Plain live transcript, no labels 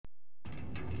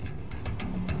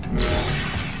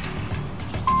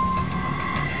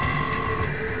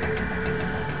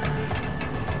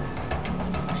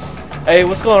Hey,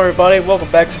 what's going on, everybody?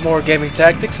 Welcome back to more Gaming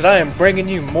Tactics, and I am bringing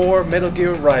you more Metal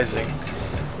Gear Rising.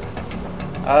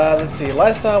 Let's see,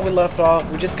 last time we left off,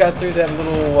 we just got through that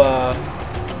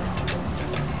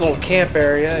little camp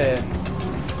area,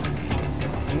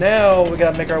 and now we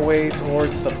gotta make our way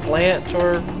towards the plant,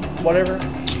 or whatever.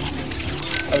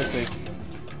 Obviously,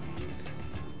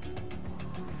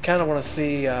 kinda wanna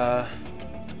see,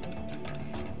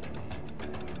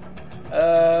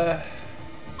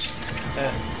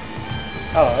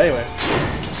 oh, anyway.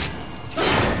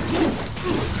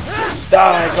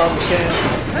 Die, garbage cans!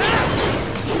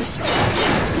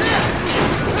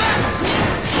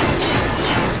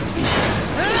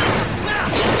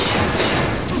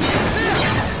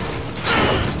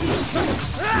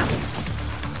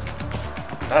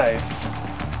 Nice.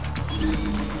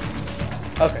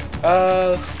 Okay,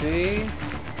 let's see.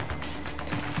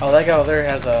 Oh, that guy over there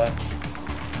has a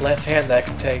left hand that I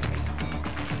can take.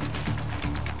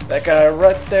 That guy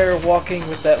right there walking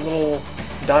with that little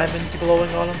diamond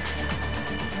glowing on him.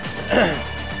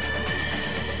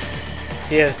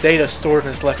 He has data stored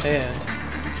in his left hand.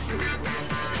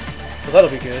 So that'll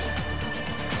be good.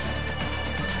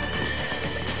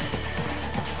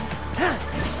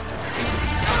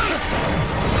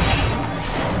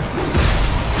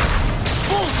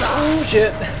 Oh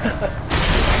shit!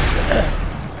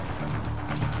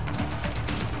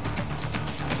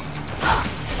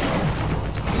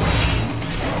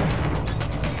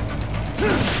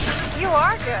 You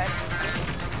are good.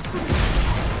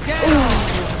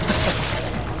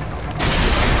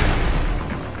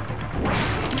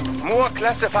 More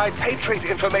classified Patriot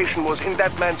information was in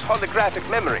that man's holographic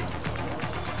memory.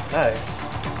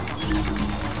 Nice.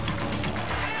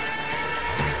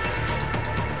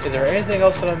 Is there anything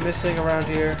else that I'm missing around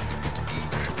here?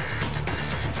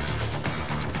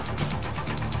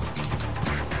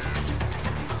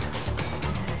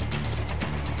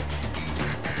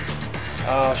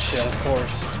 Oh shit, of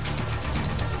course.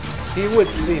 He would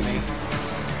see me.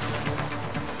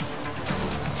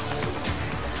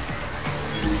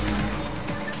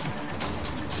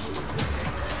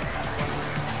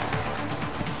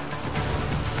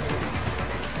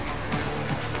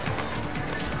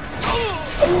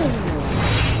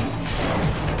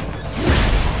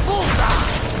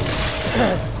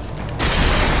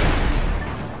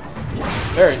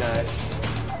 Very nice.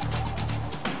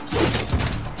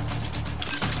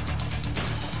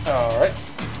 Alright.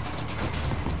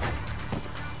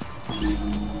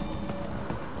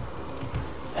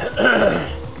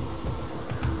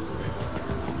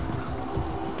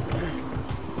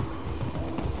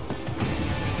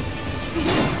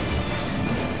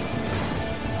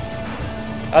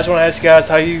 I just want to ask you guys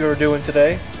how you are doing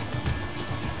today.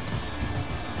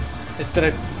 It's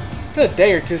been a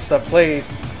day or two since I played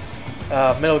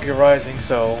Metal Gear Rising,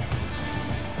 so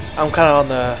I'm kind of on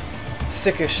the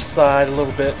sickish side a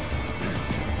little bit.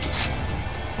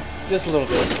 Just a little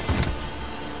bit.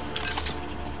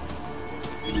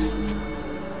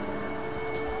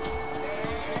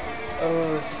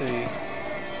 Oh, let's see.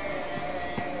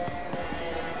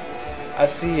 I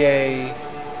see a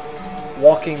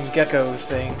walking gecko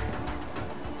thing,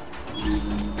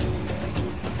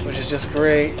 which is just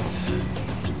great.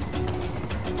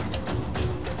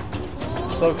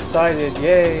 I'm so excited,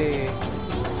 yay!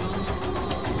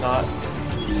 Not.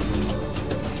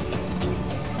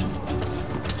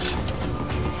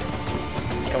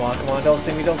 Come on, don't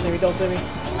see me, don't see me, don't see me.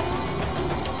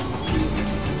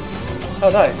 Oh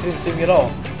nice, he didn't see me at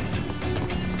all.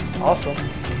 Awesome.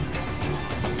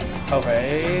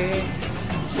 Okay.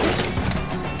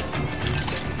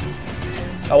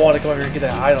 I want to come over here and get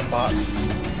that item box.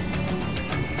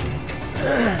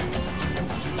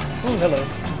 Oh, hello.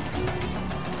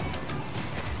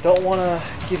 Don't want to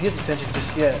get his attention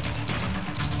just yet.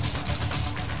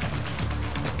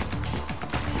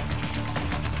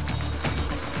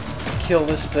 Kill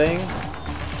this thing.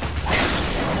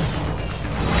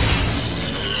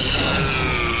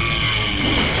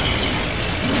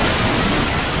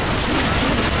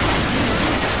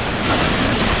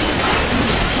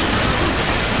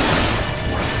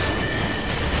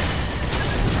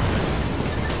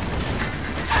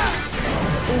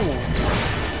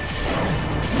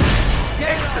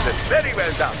 Very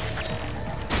well done.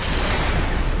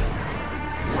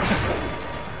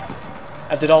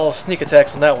 I did all sneak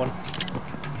attacks on that one.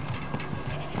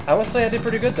 I must say I did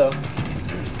pretty good though.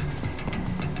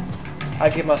 I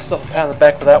give myself a pat on the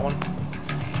back for that one.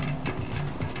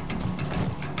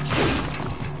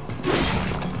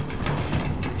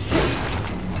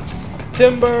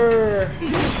 Timber!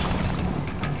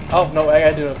 Oh, no, I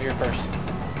gotta do it over here first.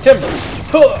 Timber!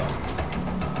 Huh!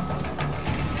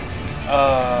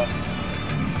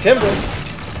 Timber.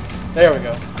 There we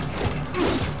go.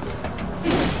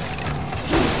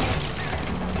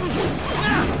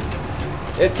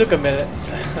 It took a minute.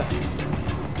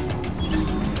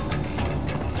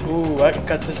 Ooh, I can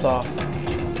cut this off.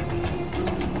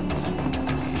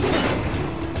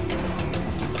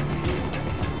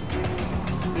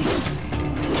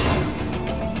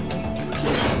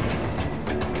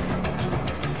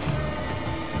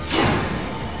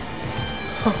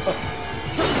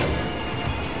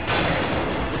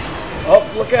 Oh,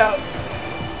 look out!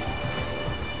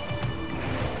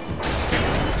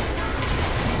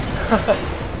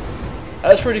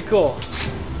 That's pretty cool.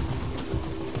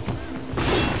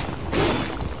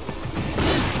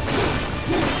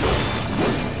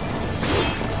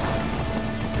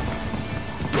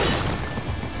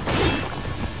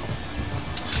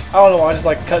 I don't know, I just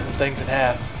like cutting things in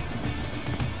half.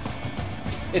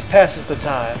 It passes the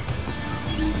time.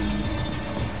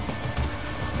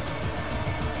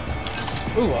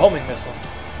 Ooh, a homing missile.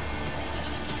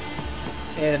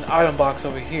 And an item box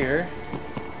over here.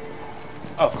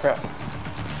 Oh crap.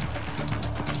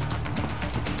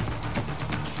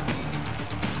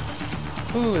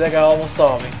 Ooh, that guy almost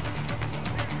saw me.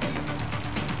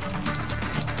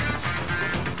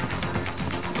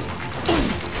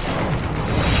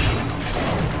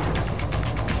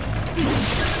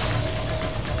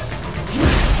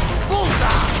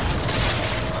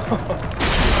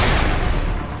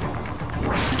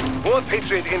 More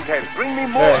Patriot intel. Bring me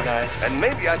more. Very nice. And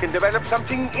maybe I can develop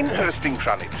something interesting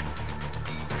from it.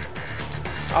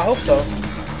 I hope so.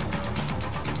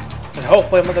 And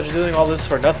hopefully I'm not just doing all this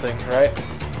for nothing, right?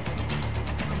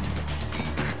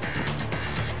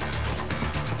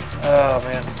 Oh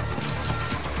man.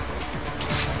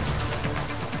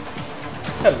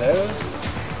 Hello.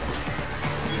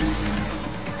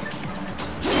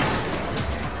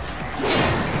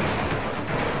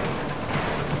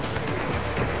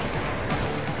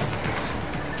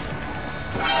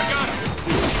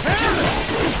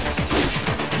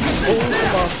 Oh,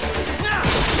 come on.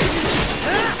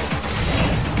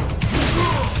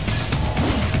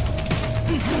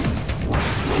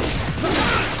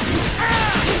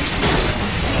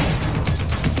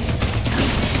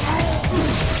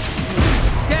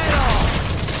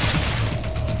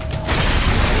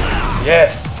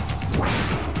 Yes.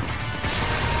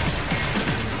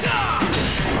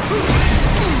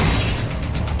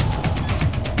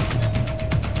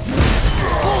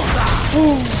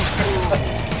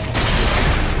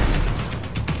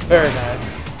 Very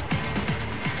nice.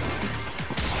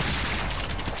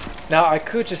 Now I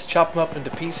could just chop them up into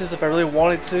pieces if I really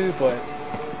wanted to, but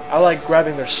I like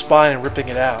grabbing their spine and ripping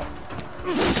it out.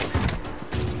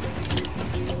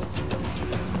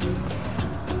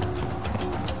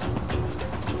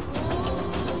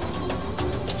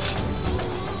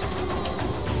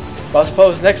 But I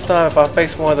suppose next time if I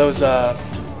face one of those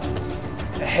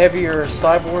heavier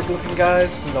cyborg looking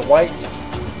guys in the white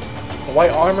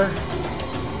armor,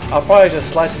 I'll probably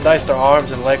just slice and dice their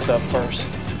arms and legs up first.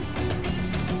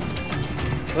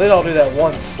 Then I'll do that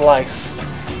one slice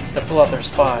to pull out their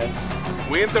spines.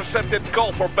 We intercepted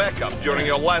call for backup during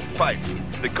your last fight.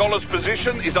 The caller's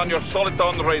position is on your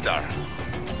Soliton radar.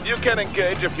 You can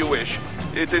engage if you wish.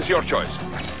 It is your choice.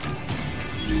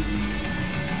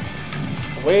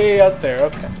 Way out there,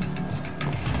 okay.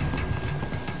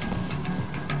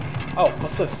 Oh,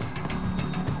 what's this?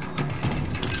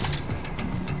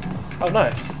 Oh,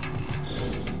 nice.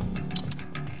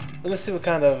 Let me see what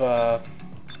kind of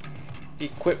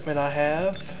equipment I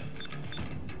have.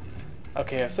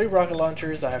 Okay, I have 3 rocket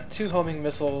launchers, I have 2 homing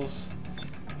missiles,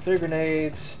 3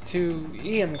 grenades, 2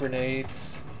 EM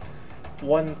grenades,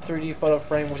 1 3D photo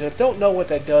frame, which I don't know what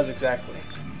that does exactly.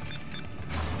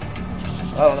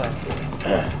 I don't know.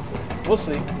 We'll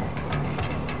see.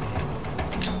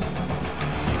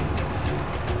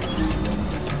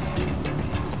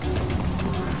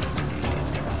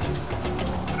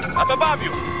 I'm above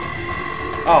you!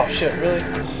 Oh shit, really?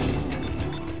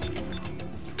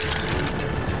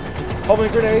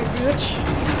 Homing grenade, bitch!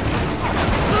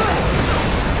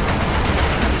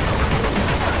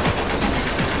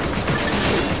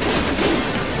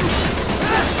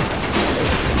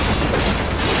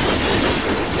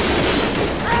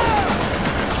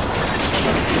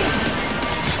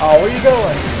 Oh, where you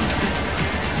going?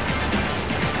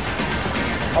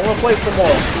 I want to play some more.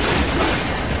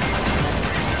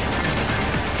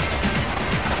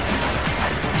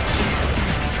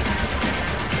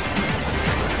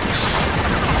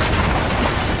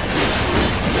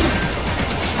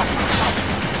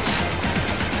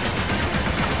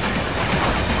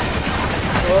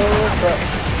 Oh crap.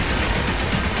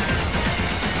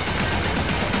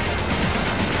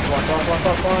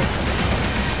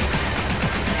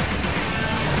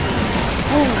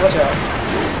 Watch out.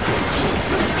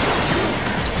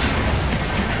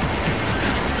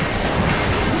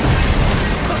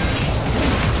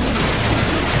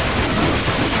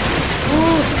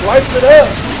 Ooh, slice it up.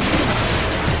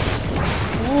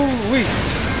 Ooh wee.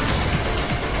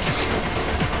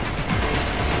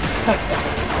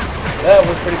 That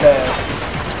was pretty bad.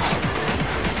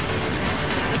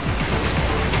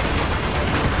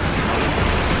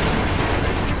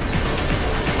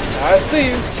 I see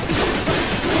you.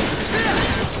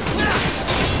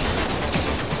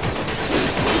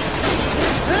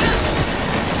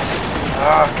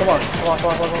 Ah, come on, come on,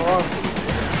 come on, come on, come on.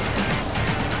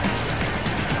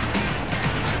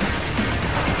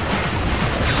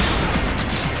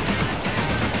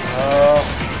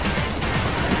 Oh.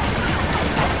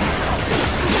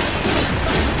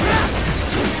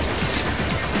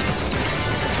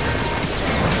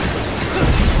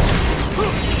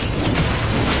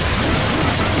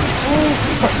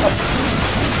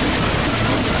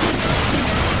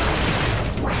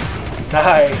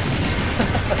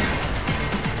 Nice.